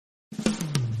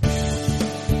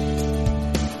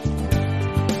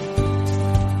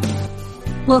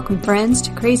Welcome, friends,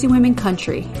 to Crazy Women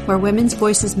Country, where women's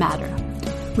voices matter.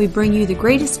 We bring you the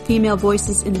greatest female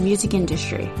voices in the music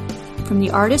industry, from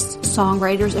the artists,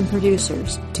 songwriters, and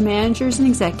producers, to managers and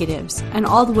executives, and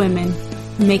all the women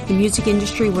who make the music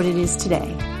industry what it is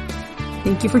today.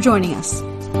 Thank you for joining us.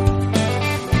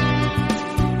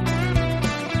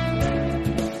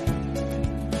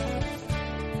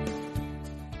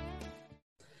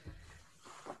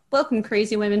 Welcome,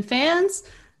 Crazy Women fans.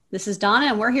 This is Donna,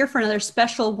 and we're here for another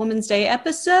special Women's Day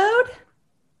episode.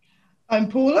 I'm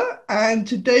Paula, and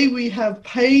today we have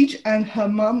Paige and her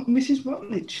mum, Mrs.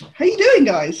 Rutledge. How you doing,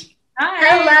 guys? Hi.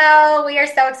 Hello. We are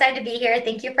so excited to be here.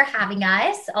 Thank you for having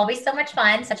us. Always so much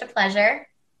fun. Such a pleasure.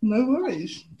 No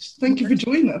worries. Thank you for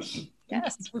joining us.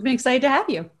 Yes, we've been excited to have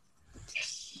you.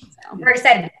 So, we're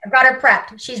excited. I've got her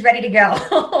prepped. She's ready to go.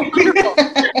 Wonderful.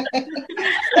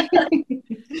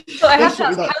 So I have to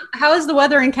ask, how is the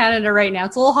weather in Canada right now?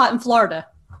 It's a little hot in Florida.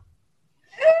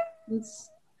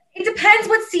 It depends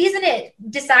what season it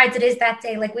decides it is that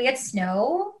day. Like we had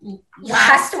snow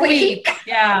last week.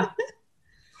 Yeah.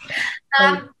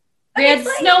 We had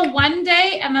snow one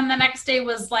day, and then the next day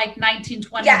was like 19,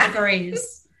 20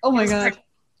 degrees. Oh my God.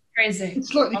 Crazy. It's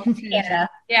slightly confusing. Canada.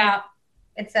 Yeah.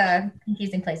 It's a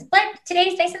confusing place. But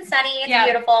today's nice and sunny. It's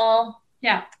beautiful.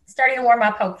 Yeah. Starting to warm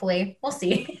up, hopefully. We'll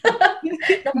see.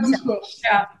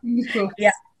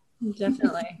 Yeah.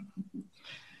 Definitely.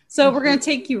 So we're going to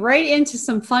take you right into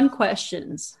some fun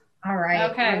questions. All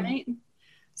right. Okay. All right.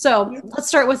 So let's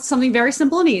start with something very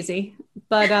simple and easy,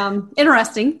 but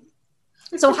interesting.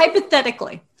 So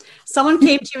hypothetically, someone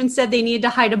came to you and said they needed to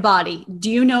hide a body.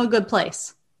 Do you know a good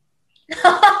place?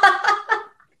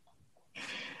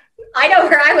 I know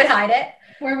where I would hide it.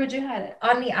 Where would you hide it?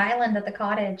 On the island at the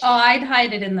cottage. Oh, I'd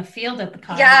hide it in the field at the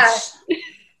cottage. Yeah.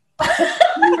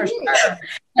 For sure.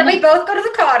 And we both go to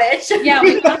the cottage. Yeah,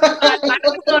 we go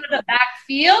to the back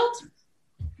field.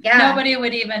 Yeah. Nobody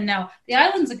would even know. The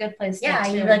island's a good place. Yeah,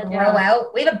 too. you row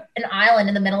out. We have an island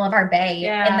in the middle of our bay.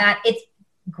 Yeah. And that it's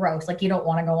gross. Like you don't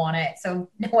want to go on it. So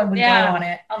no one would go on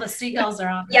it. All the seagulls are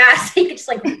on it. Yeah, so you could just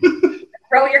like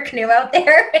throw your canoe out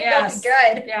there. Yes.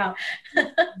 It'll be good. Yeah.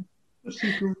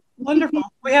 Wonderful.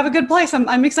 We have a good place.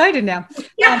 I'm excited now.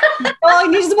 Yeah. All I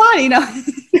need is the body, you know.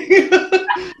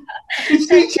 You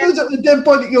see shows up the dead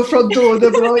body at your front door, and they'll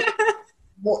be like,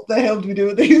 what the hell do we do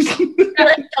with these?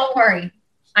 Like, don't worry.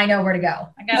 I know where to go.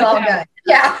 It's all go. good.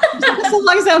 Yeah. As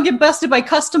long as I don't get busted by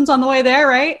customs on the way there,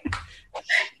 right?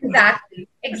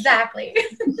 Exactly.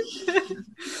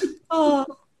 Oh.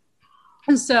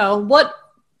 So what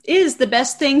is the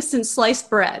best thing since sliced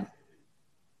bread?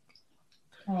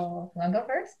 Oh, you want to go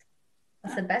first?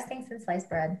 What's the best thing since sliced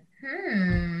bread?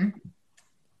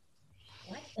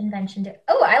 What invention did...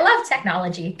 Oh, I love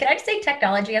technology. Can I just say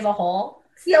technology as a whole?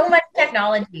 So much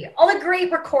technology. All the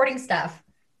great recording stuff.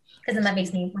 Because then that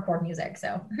makes me record music.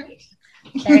 So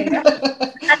there you go.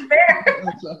 That's fair.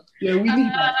 Yeah, we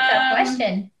need that. Tough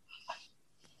question.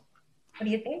 What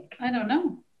do you think? I don't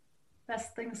know.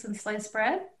 Best thing since sliced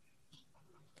bread?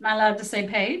 Am I allowed to say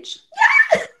Paige?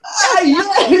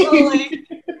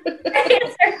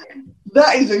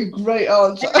 That is a great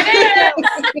answer.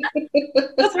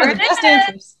 That's one of the best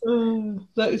answers. Oh,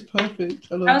 that is perfect.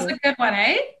 I love That was a good one,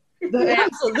 eh?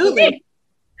 Absolutely.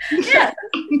 Yeah.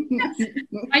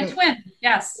 My twin.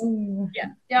 Yes.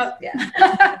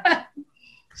 Yeah.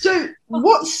 So,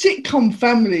 what sitcom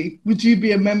family would you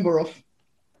be a member of?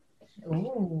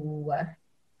 Ooh.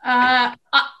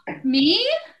 Me?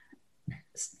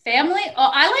 Family?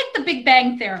 Oh, I like the Big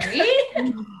Bang Theory.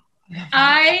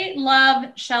 I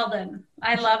love Sheldon.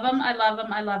 I love him.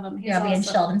 He's You want to be in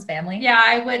awesome. Sheldon's family? Yeah,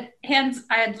 I would.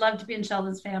 I'd love to be in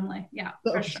Sheldon's family. Yeah,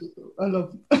 for sure. I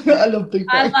love Big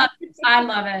Bang. I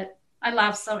love it. I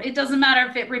laugh so. It doesn't matter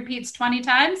if it repeats 20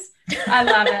 times. I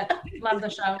love it. Love the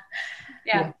show.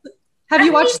 Yeah. Have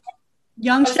you watched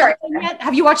Young Shelton yet?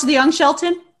 Have you watched The Young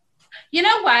Shelton? You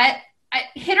know what? I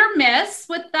hit or miss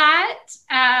with that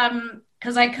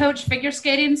because I coach figure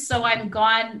skating, so I'm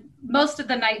gone most of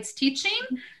the nights teaching.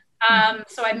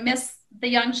 So I miss the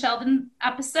Young Sheldon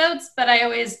episodes, but I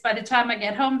always, by the time I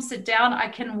get home, sit down, I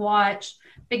can watch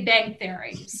Big Bang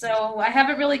Theory. So I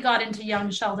haven't really got into Young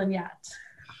Sheldon yet.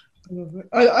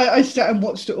 I sat and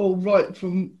watched it all right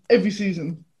from every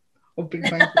season of Big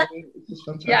Bang Theory. It's just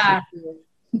fantastic.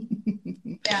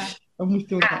 Yeah. I'm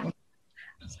with you on that one.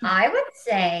 I would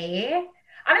say,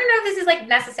 I don't know if this is like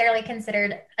necessarily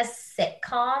considered a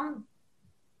sitcom,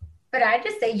 but I'd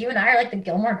just say you and I are like the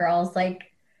Gilmore Girls. Like,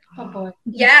 Oh boy.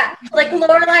 yeah, like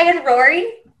Lorelai and Rory.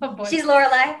 Oh boy. She's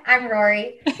Lorelai. I'm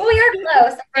Rory. But we are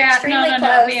close. We're extremely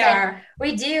close. We are.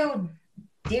 We do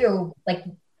like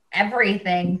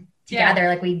everything together.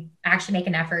 Like we actually make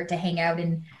an effort to hang out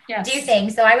and do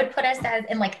things. So I would put us as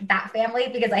in like that family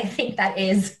because I think that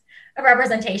is a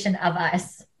representation of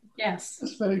us. Yes.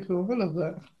 That's very cool. I love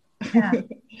that. Yeah.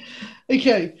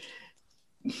 Okay.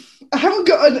 I haven't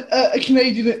got a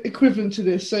Canadian equivalent to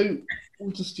this, so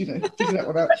we'll just, figure that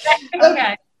one out.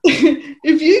 Okay.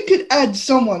 If you could add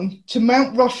someone to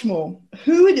Mount Rushmore,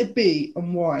 who would it be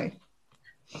and why?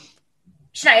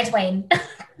 Shania Twain,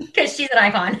 because she's an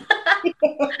icon.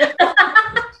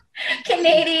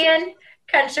 Canadian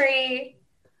country,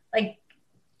 like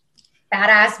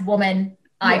badass woman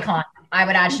icon. I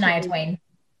would add Shania Twain.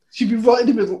 She'd be right in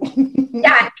the middle.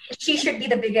 Yeah, she should be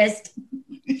the biggest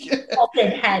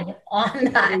sculpted head on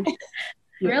that.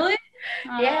 Really?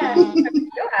 Yeah.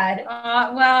 Go ahead.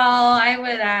 Well, I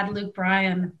would add Luke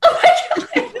Bryan. Oh my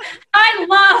God. I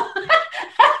love.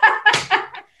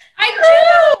 I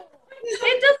do.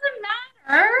 It doesn't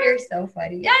matter. You're so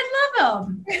funny. Yeah, I love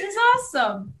him. He's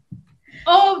awesome.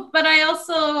 Oh, but I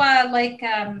also like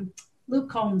Luke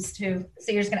Combs too.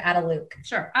 So you're just gonna add a Luke.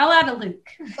 Sure, I'll add a Luke.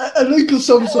 A Luke of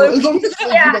some sort. As long as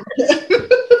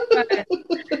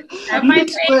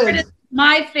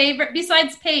my favorite,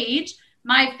 besides Paige,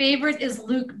 my favorite is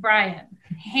Luke Bryan,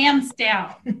 hands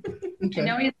down. Okay. I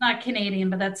know he's not Canadian,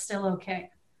 but that's still okay.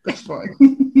 That's fine.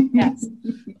 Yes.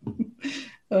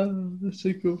 Oh, that's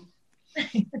so cool.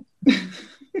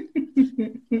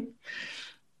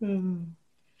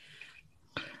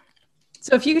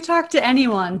 So if you could talk to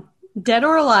anyone, dead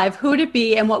or alive, who would it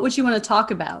be and what would you want to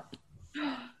talk about?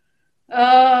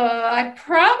 I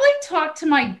probably talked to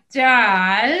my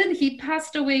dad. He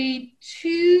passed away 2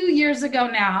 years ago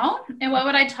now. And what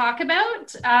would I talk about?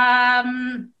 Just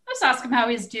ask him how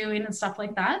he's doing and stuff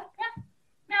like that.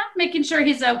 Yeah, making sure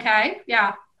he's okay.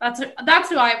 Yeah, that's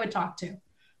who I would talk to.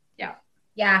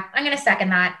 Yeah, I'm gonna second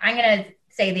that. I'm gonna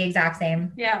say the exact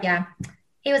same. Yeah.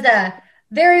 He was a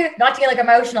very, not to get like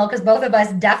emotional, because both of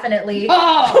us definitely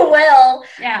Oh, will.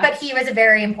 yeah. But he was a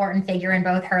very important figure in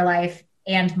both her life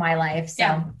and my life.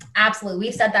 So absolutely,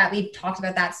 we've said that. We've talked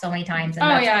about that so many times. And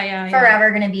that's forever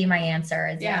gonna be my answer.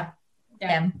 Is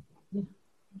him.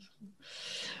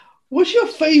 What's your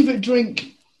favorite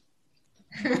drink?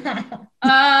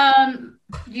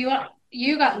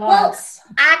 You got lots.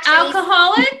 Well, actually,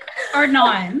 alcoholic or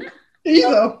non?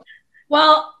 Either.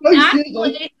 Well, No,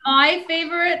 actually, my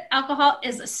favorite alcohol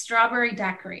is a strawberry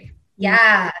daiquiri.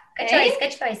 Yeah, good Okay. choice.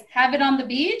 Good choice. Have it on the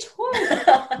beach. Woo.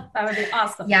 That would be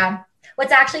awesome. Yeah.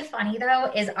 What's actually funny though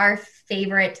is our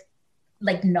favorite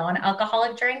like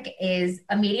non-alcoholic drink is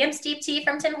a medium steep tea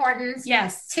from Tim Hortons.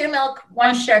 Yes. 2 milk,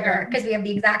 1 sugar, because we have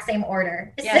the exact same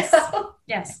order. Yes. So,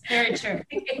 Yes. Very true.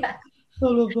 yeah. I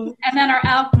love that. And then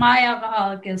my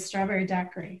alcoholic is strawberry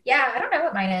daiquiri. Yeah, I don't know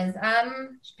what mine is.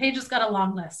 Paige has got a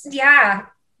long list. Yeah.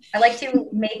 I like to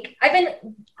make,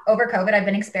 over COVID, I've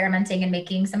been experimenting and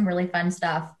making some really fun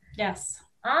stuff. Yes.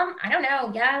 I don't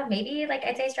know. Yeah, maybe like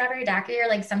I'd say strawberry daiquiri or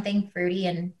like something fruity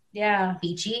and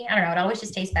beachy. I don't know. It always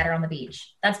just tastes better on the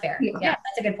beach. That's fair. Yeah,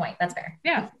 that's a good point. That's fair.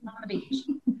 Yeah, on the beach.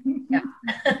 Yeah.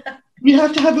 You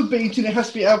have to have a beach and it has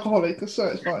to be alcoholic, so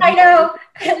it's fine. I know.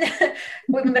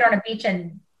 We haven't been on a beach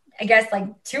in, I guess, like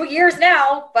 2 years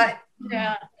now, but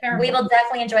Yeah. we will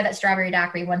definitely enjoy that strawberry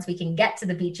daiquiri once we can get to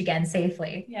the beach again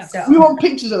safely. Yeah. So We want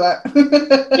pictures of that.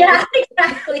 yeah,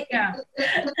 exactly. Yeah.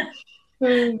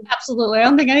 Absolutely. I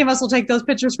don't think any of us will take those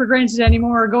pictures for granted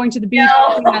anymore, or going to the beach.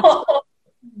 No.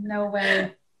 No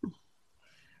way.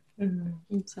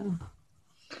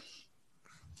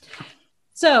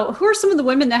 So who are some of the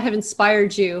women that have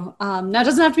inspired you? Now, it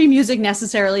doesn't have to be music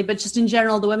necessarily, but just in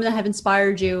general, the women that have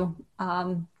inspired you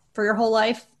for your whole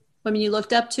life, women you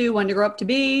looked up to, wanted to grow up to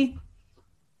be.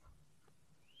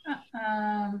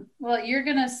 Well, you're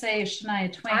going to say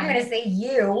Shania Twain. I'm going to say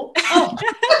you.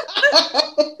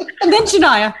 And then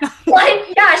Shania.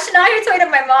 Like, yeah, Shania Twain and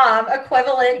my mom,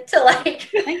 equivalent to like.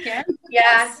 Thank you.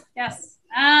 Yeah. Yes.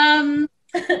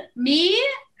 Me,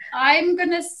 I'm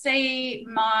going to say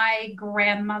my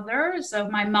grandmother. So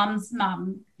my mom's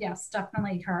mom. Yes,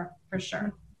 definitely her for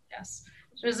sure. Yes.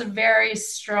 She was a very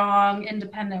strong,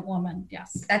 independent woman.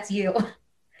 Yes. That's you.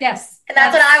 Yes. And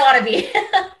that's what I want to be.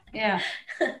 Yeah.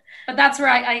 But that's where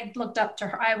I looked up to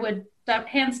her. I would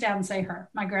hands down say her,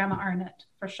 my grandma Arnett,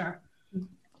 for sure.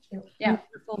 Yeah.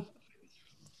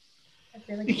 That's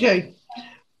really cool. Okay.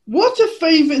 What's a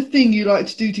favorite thing you like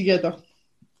to do together?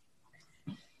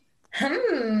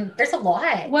 There's a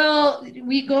lot. Well,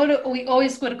 we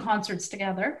always go to concerts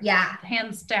together. Yeah.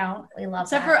 Hands down. We love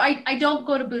Except that. for I don't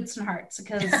go to Boots and Hearts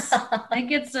because I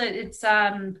think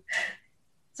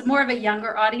it's more of a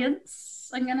younger audience,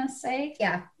 I'm gonna say.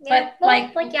 Yeah. But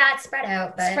well, yeah, it's spread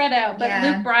out. But spread out. But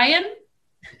yeah. Luke Bryan,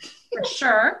 for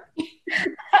sure.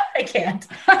 I can't.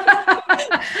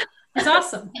 It's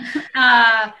awesome.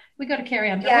 We go to Carrie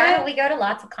Underwood. Yeah, we go to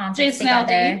lots of concerts Jason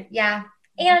together. Aldean. Yeah.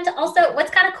 And also what's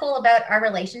kind of cool about our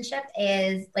relationship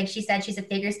is, like she said, she's a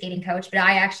figure skating coach, but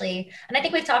I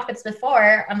think we've talked about this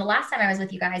before on the last time I was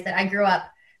with you guys, that I grew up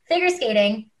figure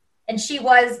skating and she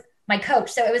was my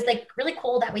coach. So it was like really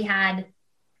cool that we had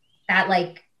that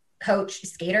like coach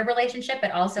skater relationship, but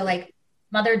also like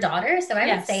mother-daughter. So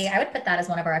I would say I would put that as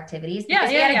one of our activities, because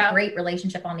we had a great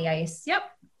relationship on the ice. Yep.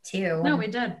 Too. No, we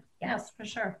did. Yes, for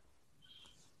sure.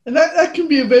 And that can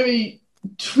be a very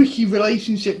tricky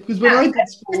relationship, because when I did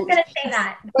sports,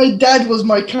 my dad was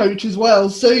my coach as well.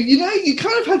 So, you know, you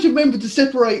kind of had to remember to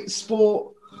separate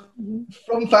sport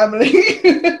from family.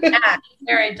 Yeah.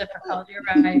 Very difficult. You're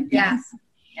right. Yeah.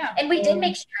 Yeah. And we did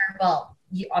make sure, well,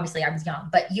 obviously I was young,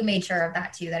 but you made sure of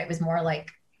that too, that it was more like,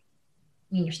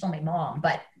 I mean, you're still my mom,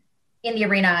 but in the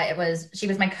arena, she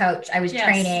was my coach. I was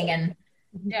training and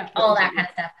all that kind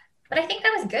of stuff. But I think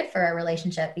that was good for our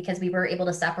relationship, because we were able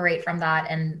to separate from that.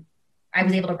 And I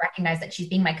was able to recognize that she's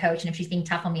being my coach. And if she's being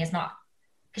tough on me, it's not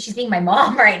because she's being my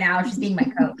mom right now. She's being my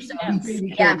coach. So,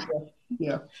 Yeah.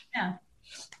 Sure.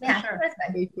 That's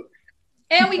good.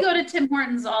 And we go to Tim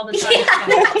Hortons all the time.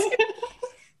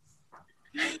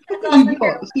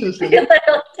 Seriously. I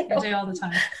do all the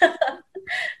time.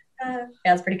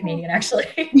 Yeah, it's pretty Canadian, actually.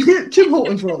 Tim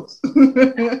Hortons rolls.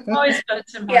 Always go to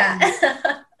Tim Hortons.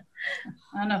 Yeah.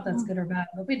 I don't know if that's good or bad,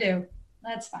 but we do.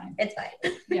 That's fine. It's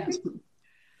fine. Yeah.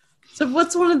 So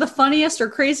what's one of the funniest or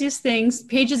craziest things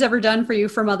Paige has ever done for you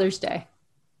for Mother's Day?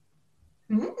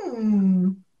 I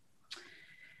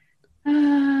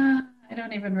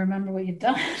don't even remember what you've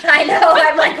done. I know.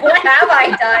 I'm like, what have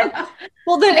I done?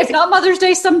 Well, then if not Mother's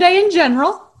Day, someday in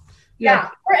general.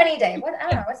 Yeah. Or any day. I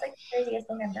don't know. What's like the craziest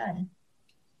thing I've done?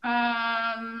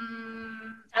 I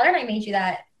don't know. I made you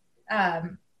that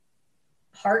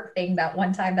heart thing that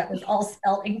one time that was all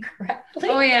spelled incorrectly.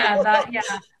 Oh yeah,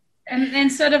 And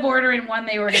instead of ordering one,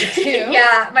 they ordered two.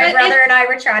 Yeah, my brother and I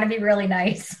were trying to be really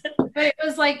nice. But it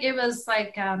was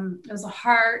a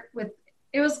heart with,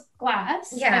 it was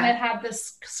glass. Yeah. And it had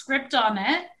this script on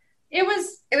it. It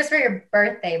was for your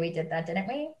birthday we did that, didn't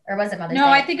we? Or was it Mother's Day? No,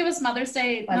 I think it was Mother's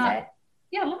Day. Was it?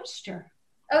 Yeah, last year.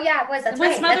 Oh yeah, it was. That's it was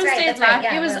right. Mother's That's right. Day That's last. right.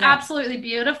 Yeah, it was absolutely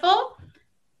beautiful,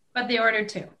 but they ordered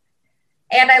two.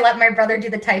 And I let my brother do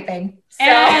the typing.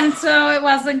 And so it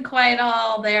wasn't quite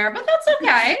all there, but that's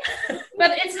okay.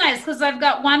 But it's nice because I've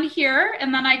got one here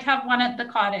and then I'd have one at the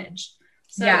cottage.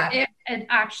 So it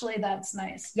actually, that's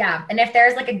nice. Yeah. And if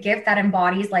there's like a gift that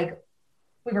embodies like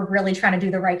we were really trying to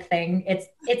do the right thing, it's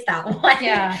that one.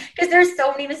 Yeah. Because there's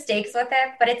so many mistakes with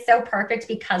it, but it's so perfect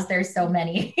because there's so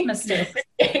many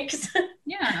mistakes.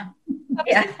 Yeah.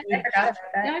 Yeah. I forgot about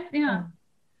that. Yeah.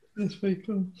 That's very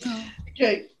cool.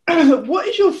 Okay. What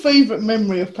is your favorite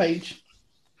memory of Paige?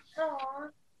 Aww.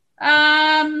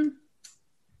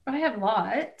 I have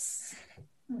lots.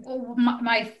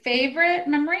 My favorite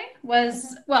memory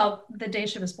was, the day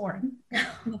she was born.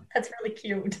 That's really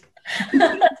cute.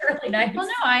 That's really nice. Well,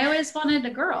 no, I always wanted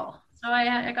a girl, so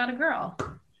I got a girl.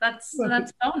 That's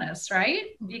bonus,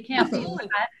 right? You can't beat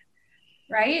that,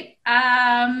 right?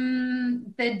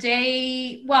 The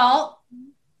day,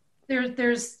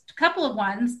 there's a couple of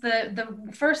ones. The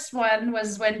first one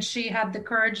was when she had the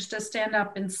courage to stand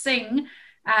up and sing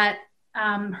at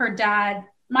her dad,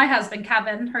 my husband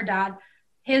Kevin, her dad,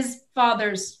 his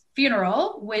father's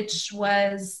funeral, which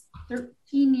was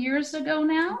 13 years ago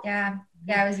now. Yeah,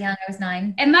 I was young. I was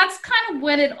 9. And that's kind of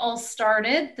when it all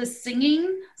started, the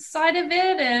singing side of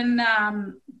it. And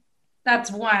that's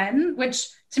one, which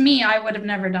to me, I would have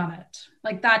never done it.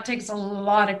 Like that takes a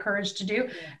lot of courage to do.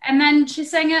 Yeah. And then she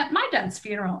sang at my dad's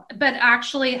funeral, but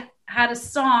actually had a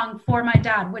song for my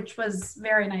dad, which was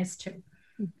very nice too.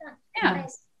 Yeah.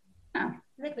 Nice. Yeah.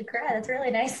 I think we cry. That's really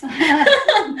nice. I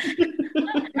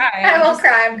won't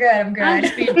cry. I'm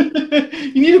good.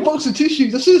 You need a box of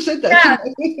tissues. I should have said that.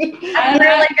 Yeah. I'm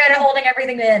really good at holding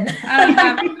everything in. I don't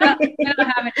have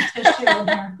any tissue in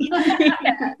there. Yeah,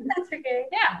 that's okay.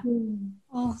 Yeah.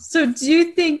 Well, so do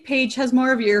you think Paige has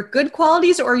more of your good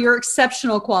qualities or your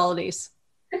exceptional qualities?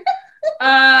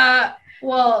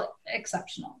 Well,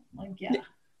 exceptional. Like, yeah,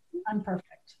 I'm perfect.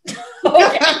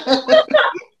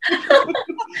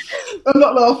 I'm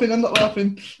not laughing.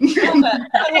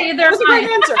 Hey, there's a great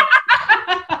answer.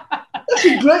 That's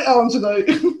a great answer, though.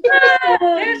 It's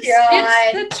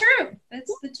the truth.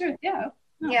 It's the truth. Yeah.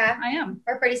 No, yeah, I am.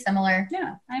 We're pretty similar.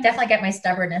 Yeah, I definitely get my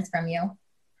stubbornness from you.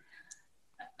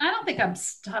 I don't think I'm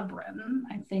stubborn.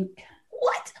 I think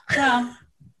what? Well,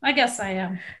 I guess I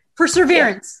am.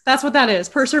 Perseverance. Yeah. That's what that is.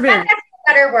 Perseverance. That's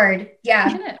a better word.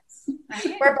 Yeah.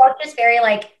 We're both just very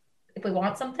like, if we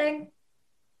want something,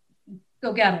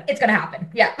 go get it. It's going to happen.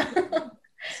 Yeah.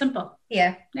 Simple.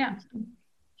 Yeah. Yeah.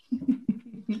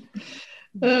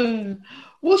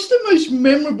 What's the most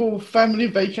memorable family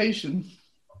vacation?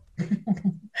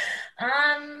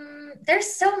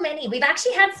 There's so many. We've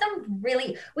actually had some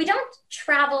we don't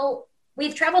travel.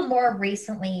 We've traveled more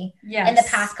recently in the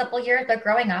past couple of years, but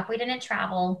growing up, we didn't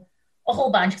travel a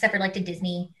whole bunch except for like to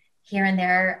Disney here and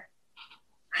there.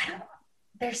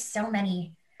 There's so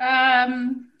many.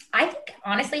 I think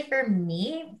honestly for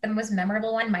me, the most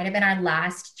memorable one might've been our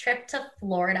last trip to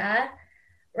Florida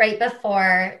right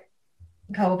before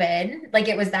COVID. Like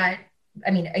it was a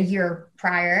year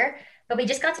prior, but we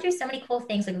just got to do so many cool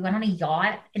things. Like we went on a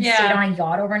yacht and stayed on a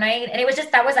yacht overnight. And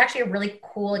that was actually a really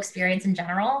cool experience in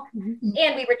general. Mm-hmm.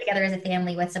 And we were together as a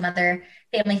family with some other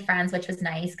family friends, which was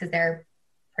nice because they're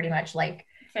pretty much like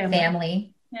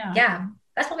family. Yeah.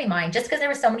 That's probably mine. Just because there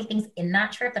were so many things in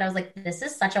that trip that I was like, this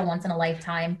is such a once in a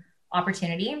lifetime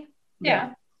opportunity.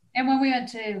 Yeah. And when we went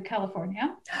to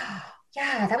California.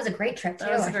 Yeah, that was a great trip too.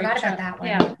 I forgot about that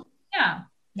one.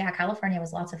 Yeah, California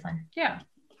was lots of fun. Yeah.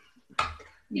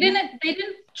 They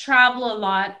didn't travel a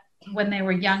lot when they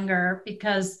were younger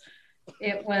because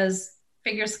it was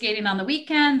figure skating on the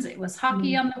weekends. It was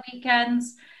hockey on the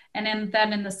weekends. And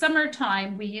then in the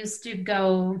summertime, we used to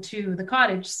go to the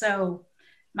cottage. So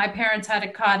my parents had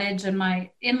a cottage and my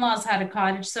in-laws had a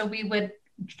cottage. So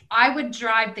I would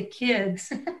drive the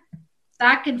kids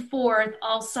back and forth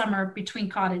all summer between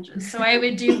cottages. So I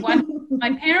would do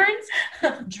my parents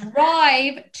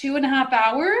drive 2.5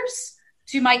 hours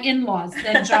to my in-laws,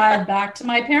 then drive back to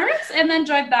my parents and then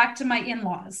drive back to my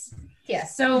in-laws. Yeah.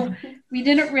 So we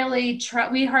didn't really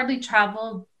we hardly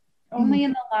traveled only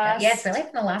in the last. Yeah, it's really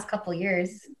in the last couple of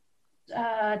years.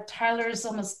 Tyler's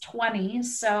almost 20.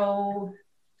 So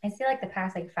I see like the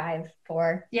past like 4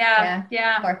 or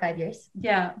 5 years.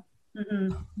 Yeah.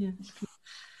 Mm-hmm. Yeah.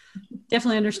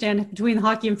 Definitely understand between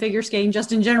hockey and figure skating,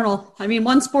 just in general. I mean,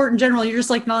 one sport in general, you're just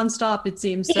like nonstop, it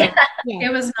seems. So,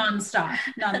 It was nonstop.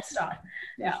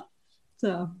 Yeah.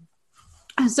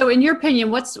 So in your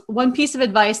opinion, what's one piece of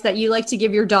advice that you like to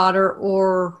give your daughter,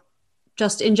 or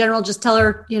just in general, just tell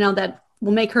her, that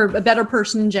will make her a better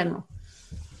person in general?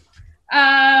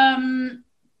 I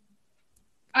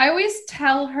always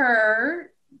tell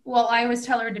her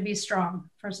to be strong,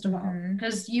 first of all,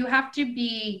 because you have to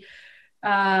be,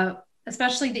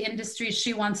 especially the industry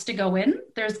she wants to go in,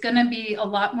 there's going to be a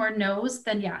lot more no's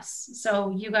than yes. So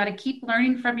you got to keep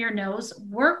learning from your no's,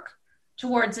 work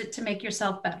towards it to make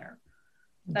yourself better.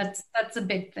 That's a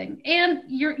big thing. And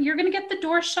you're going to get the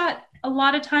door shut a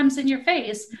lot of times in your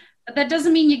face, but that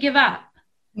doesn't mean you give up,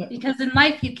 because in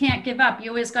life you can't give up. You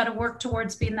always got to work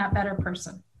towards being that better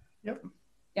person. Yep.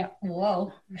 Yeah.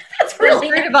 Whoa. That's really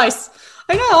great advice.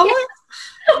 I know.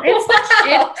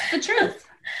 It's the truth.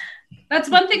 That's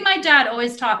one thing my dad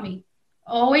always taught me.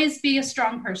 Always be a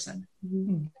strong person.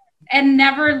 Mm-hmm. And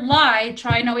never lie.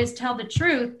 Try and always tell the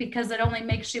truth, because it only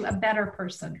makes you a better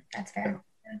person. That's fair.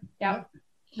 Yeah.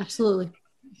 Absolutely.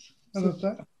 I love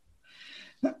that.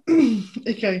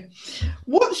 Okay.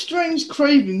 What strange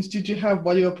cravings did you have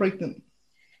while you were pregnant?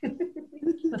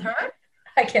 With her?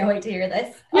 I can't wait to hear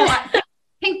this.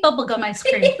 Pink bubblegum ice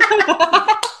cream.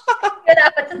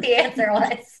 That's what the answer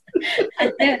was.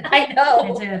 I did. I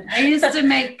know. I did. I used to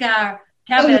make Kevin,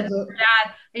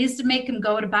 Dad, I used to make him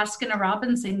go to Baskin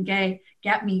Robbins and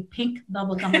get me pink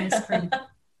bubblegum ice cream.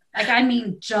 Like, I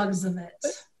mean, jugs of it.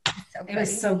 It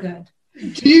was so good.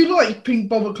 Do you like pink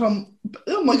bubblegum?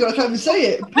 Oh my God, I can't even say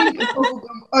it. Pink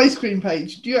bubblegum ice cream,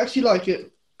 Paige. Do you actually like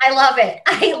it? I love it.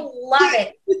 I love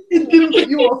it. It didn't put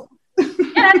you off.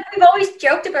 And we've always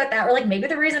joked about that. We're like, maybe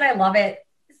the reason I love it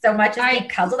so much is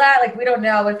because of that. Like, we don't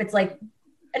know if it's like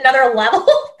another level,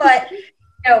 but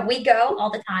we go all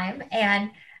the time,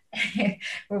 and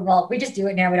we just do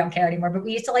it now. We don't care anymore, but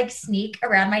we used to like sneak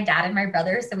around my dad and my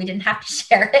brother so we didn't have to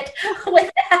share it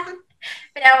with them.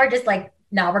 But now we're just like,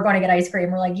 no, we're going to get ice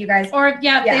cream. We're like, you guys. Or if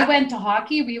they went to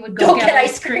hockey, we would go get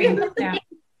ice cream. Yeah.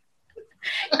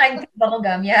 Like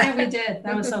bubblegum, yeah, we did.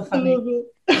 That was so funny.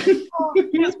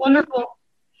 It's wonderful.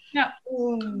 Yeah.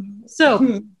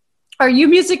 So, are you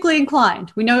musically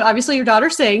inclined? We know obviously your daughter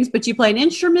sings, but do you play an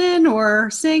instrument or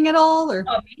sing at all? Or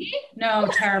me? No,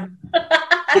 terrible.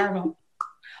 Terrible.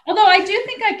 Although I do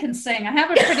think I can sing. I have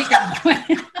a pretty good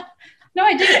voice. No,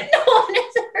 I do.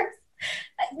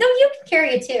 No, you can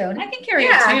carry a tune. I can carry a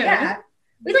tune. Yeah.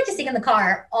 We like to sing in the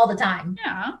car all the time.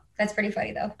 Yeah. That's pretty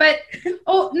funny though. But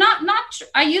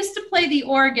I used to play the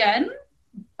organ,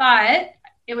 but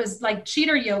it was like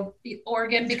cheater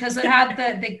organ because it had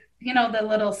the the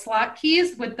little slot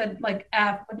keys with the like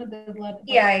F. What did the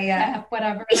F,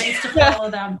 whatever. I used to follow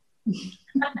them,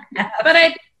 but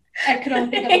I could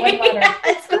only think of one letter.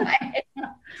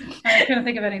 I couldn't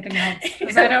think of anything else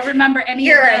because I don't remember any.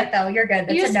 You're right, though. You're good.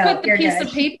 That's you just put the piece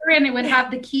of paper and it would have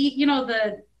the key.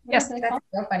 Yes, that's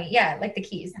so funny. Yeah, like the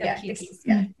keys. The keys.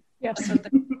 Yeah. Yeah.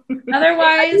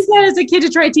 Otherwise, I as a kid to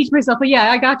try to teach myself, but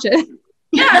yeah, I gotcha.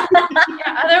 Yeah.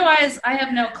 Otherwise, I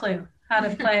have no clue how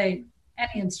to play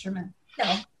any instrument.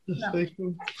 No. Okay.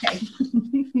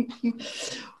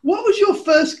 What was your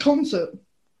first concert?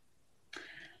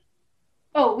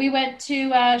 Oh, we went to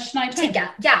Shania Twain.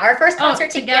 Yeah, our first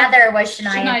concert together was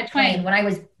Shania Twain when I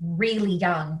was really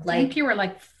young. I think you were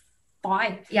like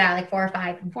 5. Yeah, like 4 or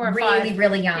 5. Really,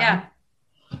 really young. Yeah.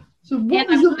 So what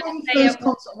was the first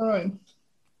concert alone?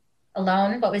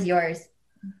 Alone? What was yours?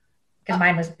 Because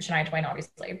mine was Shania Twain,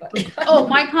 obviously. But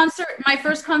my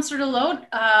first concert alone.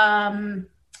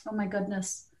 Oh my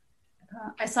goodness,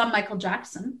 I saw Michael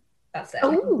Jackson. That's it.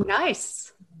 Oh,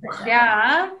 nice.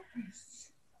 Yeah.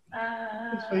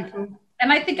 That's very cool.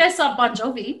 And I think I saw Bon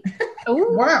Jovi.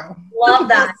 Oh wow! Love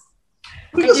that.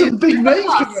 We got some big names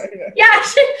right here. Yeah,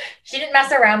 she didn't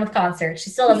mess around with concerts. She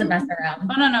still doesn't mess around.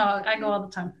 Oh no, I go all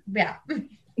the time. Yeah.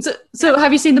 So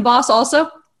have you seen The Boss also?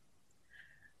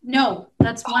 No,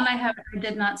 that's one I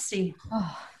did not see.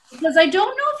 Because I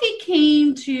don't know if he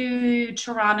came to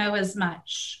Toronto as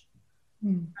much.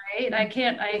 Right?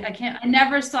 I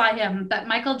never saw him. But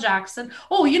Michael Jackson.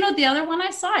 Oh, the other one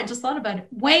I saw, I just thought about it.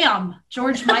 Wham!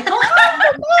 George Michael.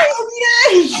 Oh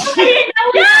yes!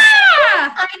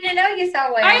 I didn't know you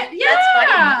saw Wham.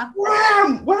 Yeah.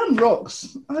 Wham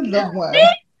rocks. I love Wham.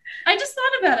 I just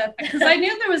thought about it because I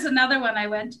knew there was another one. I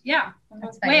went,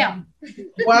 Wham.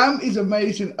 Wham is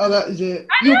amazing. Oh, that is it.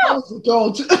 Your mom's a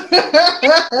god.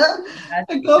 I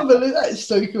can't believe that. Is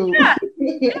so cool. Yeah.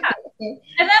 And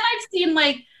then I've seen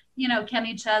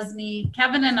Kenny Chesney,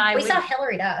 Kevin and I. We saw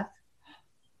Hillary Duff.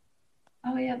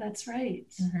 Oh yeah, that's right.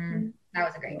 Mm-hmm. That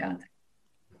was a great concert.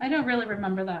 I don't really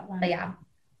remember that one. But yeah.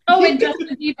 Oh, and Justin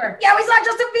Bieber. Yeah, we saw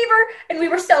Justin Bieber, and we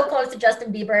were so close to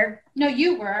Justin Bieber. No,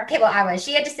 you were. Okay, well, I was.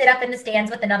 She had to sit up in the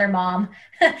stands with another mom.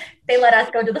 They let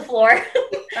us go to the floor.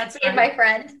 That's me and my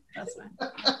friend. That's fine.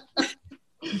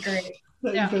 Great.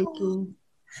 That is very cool.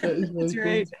 That is very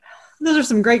great. Those are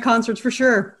some great concerts for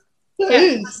sure. That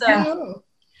is.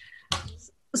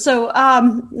 So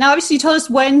now obviously you told us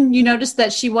when you noticed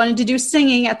that she wanted to do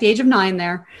singing at the age of 9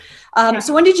 there.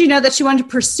 So when did you know that she wanted to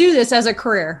pursue this as a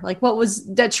career? Like what was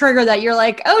that trigger that you're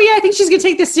like, oh yeah, I think she's going to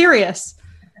take this serious?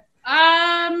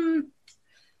 I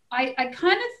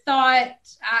kind of thought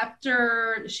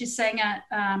after she sang at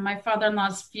my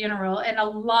father-in-law's funeral, and a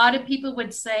lot of people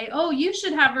would say, oh, you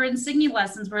should have her in singing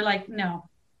lessons. We're like, no,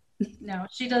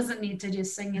 she doesn't need to do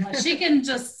singing. She can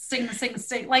just sing,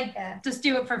 just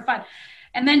do it for fun.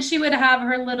 And then she would have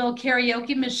her little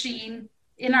karaoke machine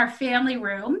in our family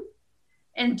room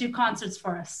and do concerts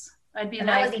for us. That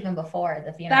was even before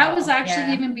the funeral. That was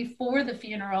actually even before the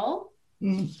funeral.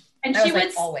 Mm. And she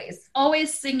was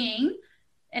always singing.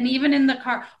 And even in the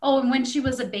car. Oh, and when she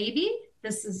was a baby,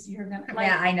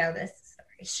 I know this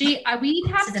story.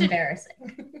 This is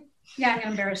embarrassing. Yeah, I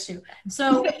embarrassed you.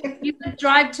 So you would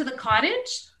drive to the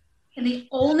cottage, and the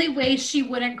only way she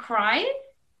wouldn't cry,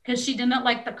 because she didn't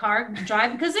like the car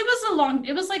drive, because it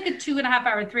was like a 2.5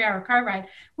 hour, 3 hour car ride.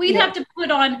 We'd have to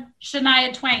put on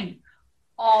Shania Twain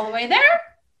all the way there,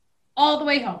 all the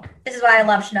way home. This is why I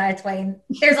love Shania Twain.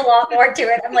 There's a lot more to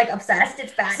it. I'm like obsessed.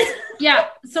 It's bad. Yeah.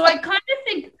 So I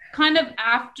think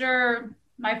after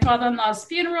my father-in-law's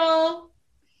funeral,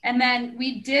 and then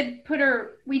we did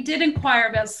inquire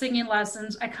about singing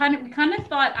lessons. We kind of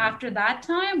thought after that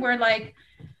time, we're like,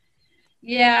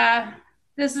 yeah,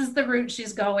 this is the route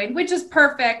she's going, which is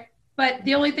perfect. But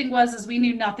the only thing is we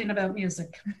knew nothing about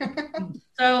music.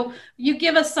 So you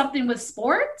give us something with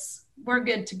sports, we're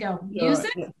good to go.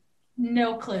 Music,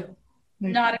 no clue.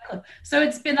 Not a clue. So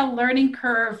it's been a learning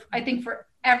curve, I think, for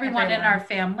everyone in our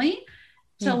family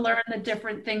to learn the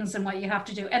different things and what you have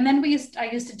to do. And then I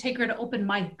used to take her to open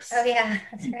mics. Oh yeah,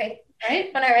 that's right.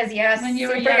 Right? When I was when you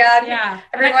were super young. young. Yeah.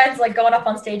 Everyone's like going up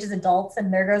on stage as adults,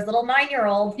 and there goes little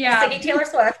 9-year-old singing Taylor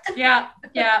Swift. Yeah.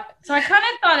 So I kind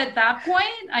of thought at that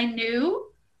point I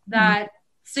knew that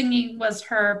singing was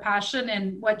her passion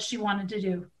and what she wanted to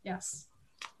do. Yes.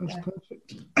 That's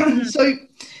perfect. So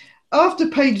after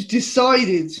Paige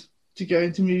decided to go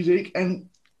into music, and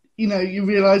you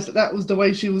realised that was the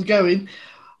way she was going,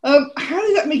 how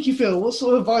did that make you feel? What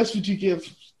sort of advice would you give?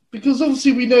 Because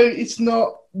obviously we know it's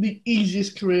not the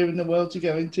easiest career in the world to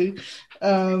go into.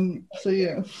 So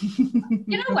yeah.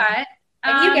 You know what?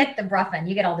 And you get the rough end.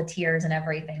 You get all the tears and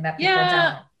everything that people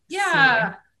don't see.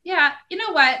 Yeah. You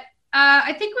know what?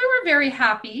 I think we were very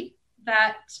happy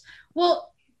that,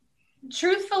 well,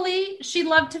 truthfully, she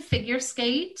loved to figure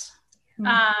skate.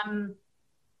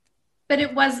 But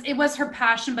it was her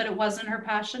passion, but it wasn't her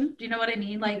passion. Do you know what I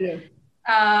mean? Like,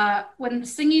 when the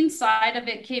singing side of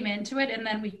it came into it, and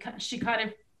then she kind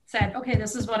of said, okay,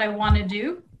 this is what I want to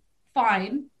do.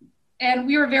 Fine. And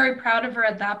we were very proud of her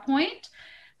at that point.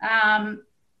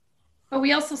 But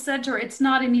we also said to her, it's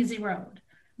not an easy road.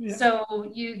 Yeah.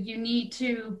 So you need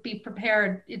to be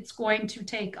prepared. It's going to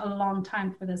take a long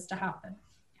time for this to happen.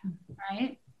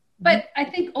 Right. But I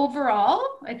think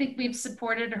overall, we've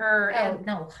supported her. Oh,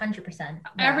 no, 100%.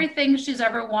 Everything she's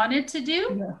ever wanted to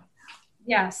do. Yeah.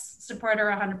 Yes. Support her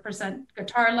 100%.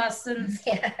 Guitar lessons.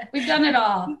 Yeah. We've done it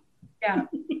all. Yeah.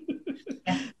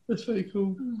 That's very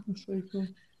cool.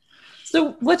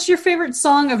 So what's your favorite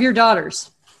song of your daughters?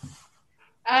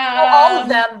 All of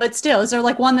them, but still, is there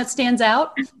like one that stands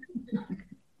out?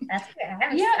 That's good.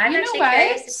 I'm actually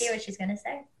curious to see what she's going to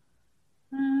say.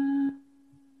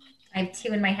 I have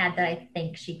two in my head that I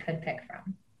think she could pick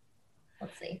from.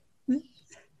 Let's see. I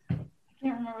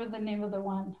can't remember the name of the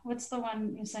one. What's the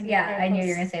one you sang? Yeah, I knew you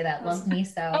were going to say that. Love Me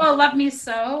So. Oh, Love Me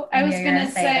So. I was going to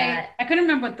say that. I couldn't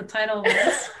remember what the title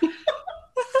was.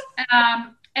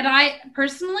 And I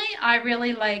personally, I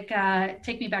really like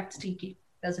Take Me Back to Tiki.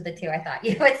 Those are the two I thought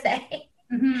you would say.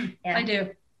 Mm-hmm. Yeah. I do.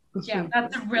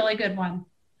 That's a really good one.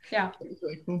 Yeah. That's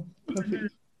very cool.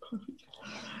 Perfect.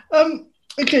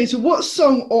 Okay, so what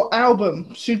song or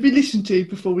album should we listen to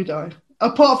before we die?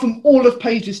 Apart from all of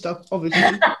Paige's stuff,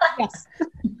 obviously. Yes.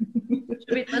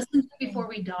 Should we listen to before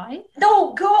we die?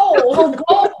 No, go!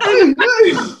 Oh, no.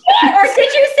 Or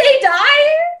did you say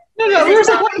die? No. We were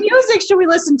saying, what music should we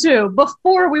listen to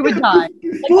before we would die?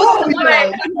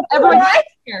 Everyone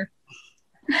here.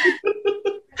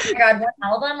 Oh my God, what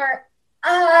album or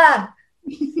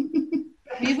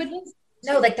we would listen?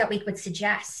 No, like that we would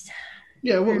suggest.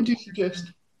 Yeah, what would you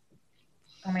suggest?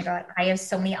 Oh my God, I have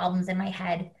so many albums in my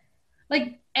head.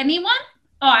 Like anyone?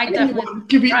 Oh, I definitely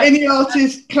give me any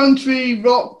artist, country,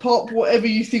 rock, pop, whatever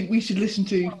you think we should listen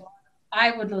to.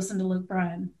 I would listen to Luke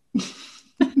Bryan.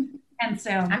 Hands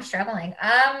down. I'm struggling.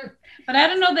 But I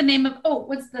don't know the name of. Oh,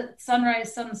 what's the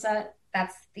Sunrise Sunset?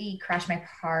 That's the Crash My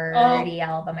Party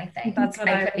album, I think. That's what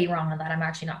I could be wrong on that. I'm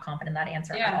actually not confident in that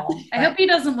answer at all. But I hope he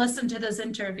doesn't listen to this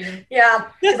interview. Yeah,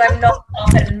 because I'm not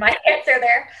confident in my answer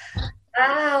there.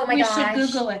 Oh my gosh. We should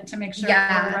Google it to make sure we're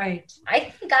right. I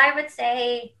think I would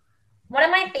say one of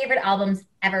my favorite albums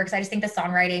ever, because I just think the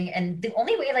songwriting and the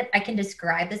only way that I can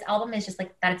describe this album is just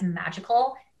like that it's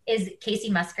magical, is Casey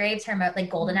Musgraves, her like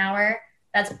Golden Hour.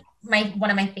 That's one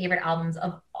of my favorite albums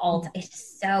of all time. It's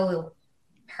just so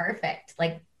perfect.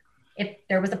 Like if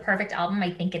there was a perfect album,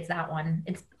 I think it's that one.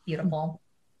 It's beautiful.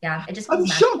 Yeah, it just. I'm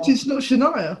shocked it's not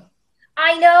Shania.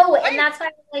 I know, and that's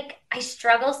why I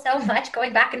struggle so much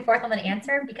going back and forth on the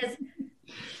answer, because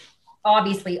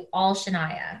obviously all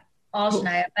Shania,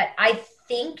 but I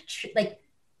think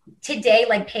today,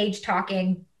 like Paige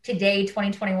talking today,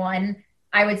 2021,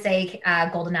 I would say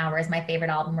Golden Hour is my favorite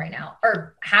album right now,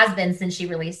 or has been since she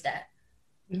released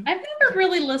it. I've never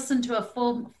really listened to a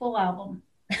full album.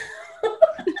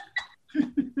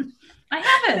 I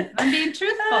haven't. I'm being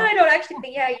truthful. I don't actually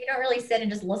think. Yeah, you don't really sit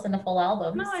and just listen to full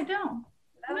albums. No, I don't.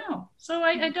 No. So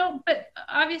I don't. But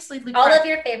obviously, Luke all Bryan. of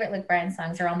your favorite Luke Bryan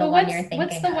songs are on the one you're thinking.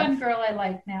 What's the one girl I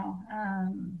like now?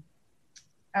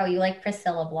 Oh, you like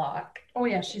Priscilla Block? Oh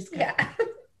yeah, she's good.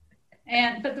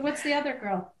 Yeah. But what's the other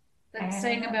girl that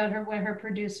sang about her when her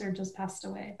producer just passed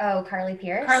away? Oh, Carly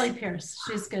Pearce. Carly Pearce,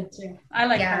 she's good too. I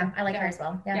like her. Yeah, I like her as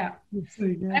well. Yeah.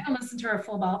 I haven't listened to her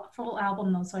full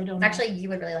album though, so I don't know. Actually, you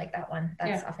would really like that one.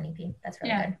 That's off an EP. That's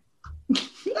really good.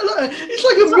 It's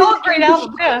like a really great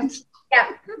album.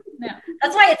 Yeah.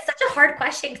 That's why it's such a hard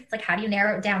question. It's like, how do you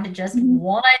narrow it down to just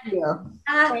one? Yeah.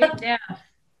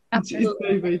 Absolutely. It's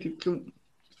very, very difficult.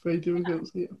 Very difficult.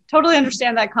 Yeah. Totally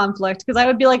understand that conflict, because I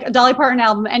would be like a Dolly Parton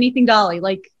album, anything Dolly.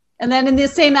 Like, and then in the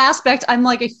same aspect, I'm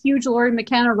like a huge Laurie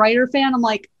McKenna writer fan. I'm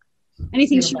like,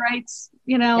 anything she writes,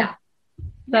 you know. Yeah.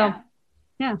 So,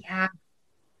 yeah.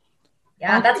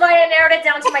 That's why I narrowed it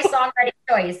down to my songwriting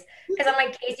choice, because I'm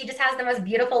like, Casey just has the most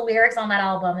beautiful lyrics on that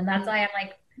album, and that's why I'm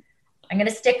like, I'm going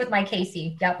to stick with my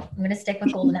Casey. Yep. I'm going to stick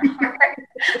with Golden Hour.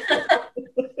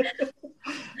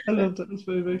 I love that. It's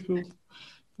very, very cool.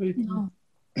 Very cool.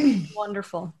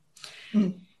 Wonderful.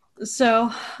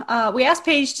 So we asked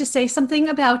Paige to say something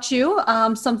about you,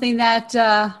 something that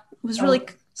was really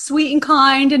sweet and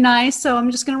kind and nice. So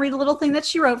I'm just going to read a little thing that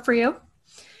she wrote for you.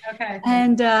 Okay.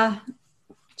 And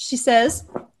she says,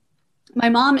 My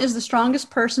mom is the strongest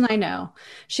person I know.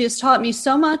 She has taught me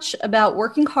so much about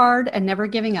working hard and never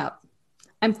giving up.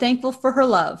 I'm thankful for her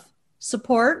love,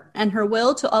 support, and her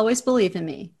will to always believe in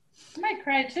me. I might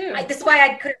cry too. This is why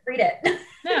I couldn't read it.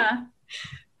 Yeah.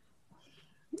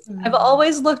 I've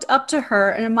always looked up to her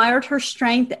and admired her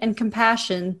strength and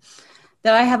compassion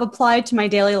that I have applied to my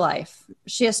daily life.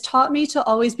 She has taught me to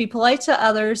always be polite to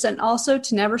others and also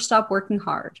to never stop working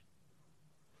hard.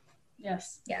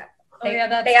 Yes. Yeah. They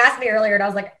asked me earlier, and I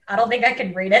was like, I don't think I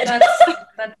can read it.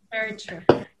 That's very true.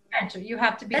 You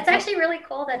have to be. That's actually really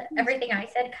cool that everything I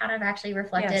said kind of actually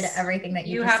reflected everything that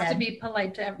you just said. You have to be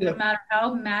polite to everyone. No matter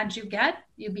how mad you get,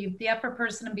 you be the upper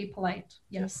person and be polite.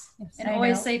 Yes. And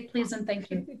always say please and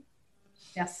thank you.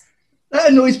 Yes.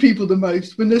 That annoys people the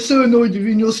most when they're so annoyed with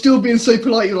you and you're still being so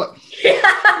polite. You're like, it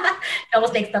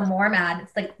almost makes them more mad.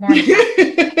 It's like more.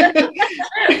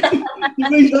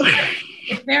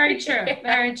 Very true.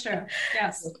 Very true.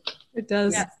 Yes. It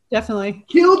does. Yes. Definitely.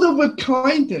 Kill them with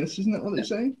kindness. Isn't that what they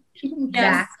say?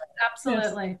 Yes,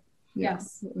 absolutely.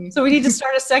 Yes. So we need to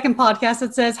start a second podcast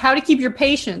that says how to keep your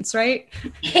patience, right?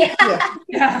 Yeah.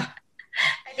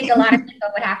 I think a lot of people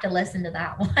would have to listen to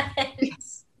that one.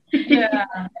 Yeah.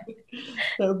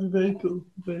 That would be very cool.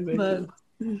 Very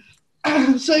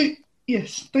cool. So,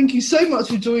 yes, thank you so much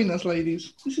for joining us,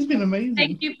 ladies. This has been amazing.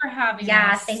 Thank you for having us.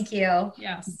 Yeah, thank you.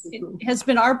 Yes. It has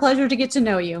been our pleasure to get to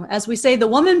know you. As we say, the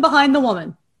woman behind the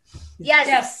woman.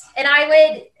 Yes. And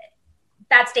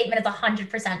that statement is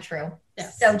 100% true.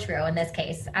 Yes. So true in this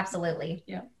case. Absolutely.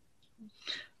 Yeah.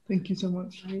 Thank you so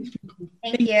much. Thank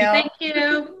you. Thank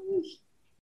you.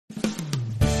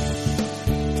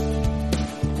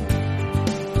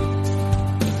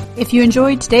 If you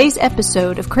enjoyed today's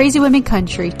episode of Crazy Women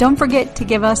Country, don't forget to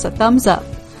give us a thumbs up.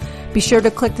 Be sure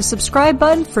to click the subscribe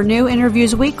button for new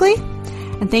interviews weekly.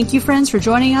 And thank you, friends, for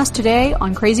joining us today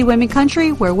on Crazy Women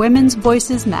Country, where women's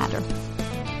voices matter.